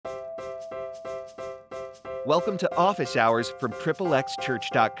Welcome to Office Hours from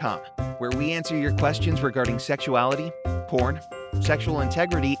XXXchurch.com, where we answer your questions regarding sexuality, porn, sexual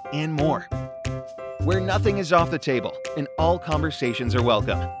integrity, and more. Where nothing is off the table and all conversations are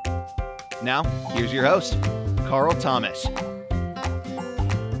welcome. Now, here's your host, Carl Thomas.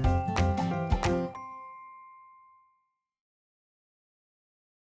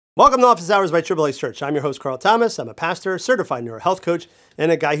 Welcome to Office Hours by XXX Church. I'm your host, Carl Thomas. I'm a pastor, certified neurohealth coach, and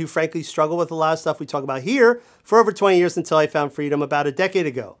a guy who frankly struggled with a lot of stuff we talk about here for over 20 years until I found freedom about a decade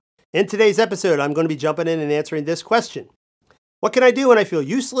ago. In today's episode, I'm going to be jumping in and answering this question. What can I do when I feel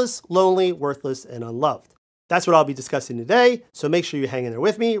useless, lonely, worthless, and unloved? That's what I'll be discussing today, so make sure you hang in there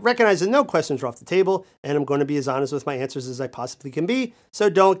with me. Recognize that no questions are off the table, and I'm going to be as honest with my answers as I possibly can be, so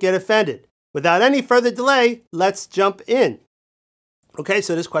don't get offended. Without any further delay, let's jump in. Okay,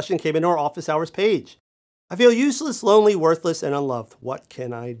 so this question came into our Office Hours page. I feel useless, lonely, worthless, and unloved. What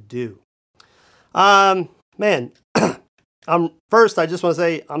can I do? First, I just want to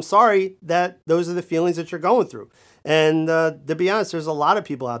say I'm sorry that those are the feelings that you're going through. And to be honest, there's a lot of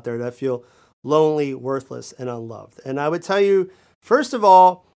people out there that feel lonely, worthless, and unloved. And I would tell you, first of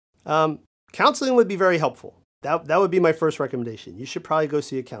all, counseling would be very helpful. That would be my first recommendation. You should probably go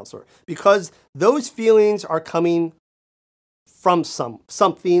see a counselor because those feelings are coming from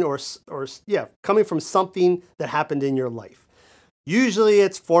something coming from something that happened in your life. Usually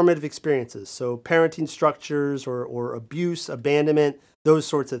it's formative experiences, so parenting structures or abuse, abandonment, those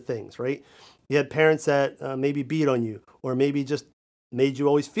sorts of things, right? You had parents that maybe beat on you or maybe just made you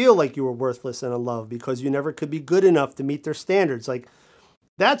always feel like you were worthless and unloved because you never could be good enough to meet their standards. Like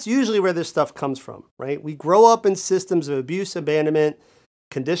that's usually where this stuff comes from, right? We grow up in systems of abuse, abandonment,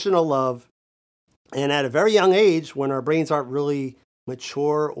 conditional love. And at a very young age, when our brains aren't really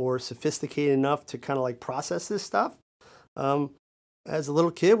mature or sophisticated enough to kind of like process this stuff, as a little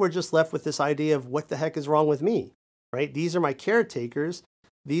kid, we're just left with this idea of what the heck is wrong with me, right? These are my caretakers.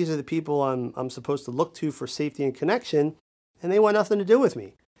 These are the people I'm supposed to look to for safety and connection, and they want nothing to do with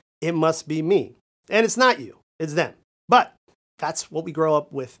me. It must be me. And it's not you, it's them. But that's what we grow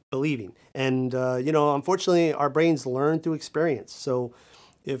up with believing. And, unfortunately, our brains learn through experience. So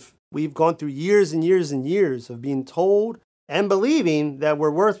if we've gone through years and years and years of being told and believing that we're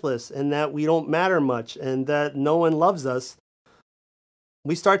worthless and that we don't matter much and that no one loves us,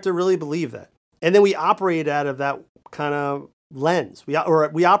 we start to really believe that. And then we operate out of that kind of lens. We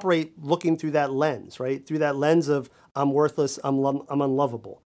operate looking through that lens, right? Through that lens of I'm worthless, I'm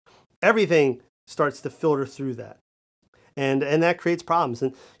unlovable. Everything starts to filter through that. And that creates problems.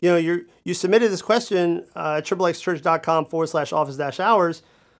 And, you submitted this question at XXXchurch.com/office-hours.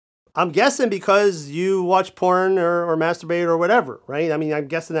 I'm guessing because you watch porn or masturbate or whatever, right? I mean, I'm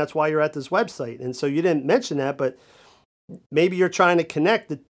guessing that's why you're at this website. And so you didn't mention that, but maybe you're trying to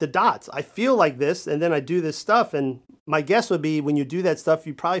connect the dots. I feel like this, and then I do this stuff. And my guess would be when you do that stuff,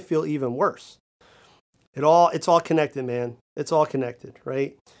 you probably feel even worse. It's all connected, man. It's all connected,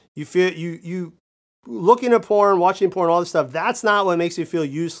 right? You feel you looking at porn, watching porn, all this stuff, that's not what makes you feel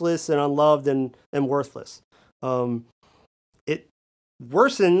useless and unloved and worthless. It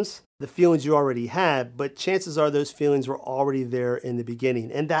worsens the feelings you already had, but chances are those feelings were already there in the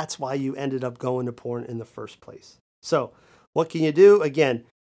beginning. And that's why you ended up going to porn in the first place. So what can you do? Again,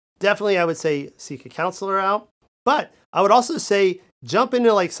 definitely I would say seek a counselor out, but I would also say jump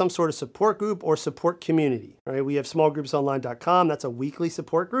into like some sort of support group or support community, right? We have smallgroupsonline.com. That's a weekly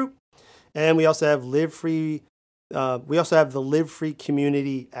support group. And we also have Live Free. We also have the Live Free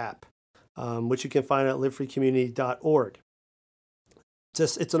Community app, which you can find at livefreecommunity.org.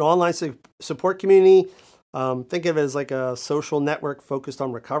 It's an online support community. Think of it as like a social network focused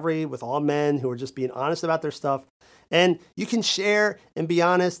on recovery with all men who are just being honest about their stuff. And you can share and be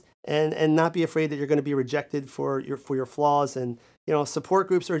honest and not be afraid that you're going to be rejected for your flaws. And support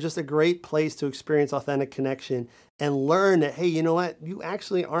groups are just a great place to experience authentic connection and learn that, hey, you know what? You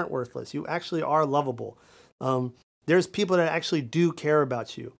actually aren't worthless. You actually are lovable. There's people that actually do care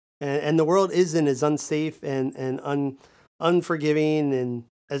about you. And the world isn't as unsafe and unforgiving and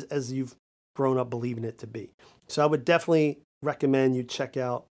as you've grown up believing it to be. So I would definitely recommend you check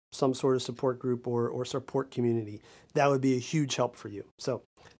out some sort of support group or support community. That would be a huge help for you. So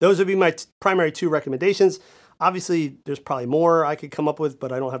those would be my primary two recommendations. Obviously, there's probably more I could come up with,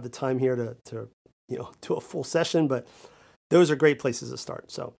 but I don't have the time here to do a full session, but those are great places to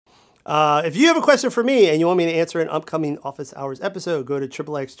start. So if you have a question for me and you want me to answer an upcoming Office Hours episode, go to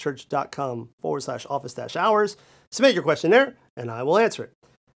XXXchurch.com/office-hours. Submit your question there, and I will answer it.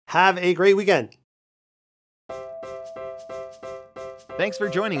 Have a great weekend. Thanks for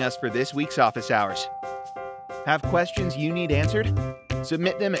joining us for this week's Office Hours. Have questions you need answered?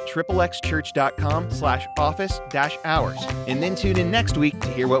 Submit them at xxchurch.com/office-hours, and then tune in next week to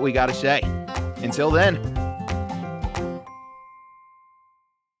hear what we got to say. Until then,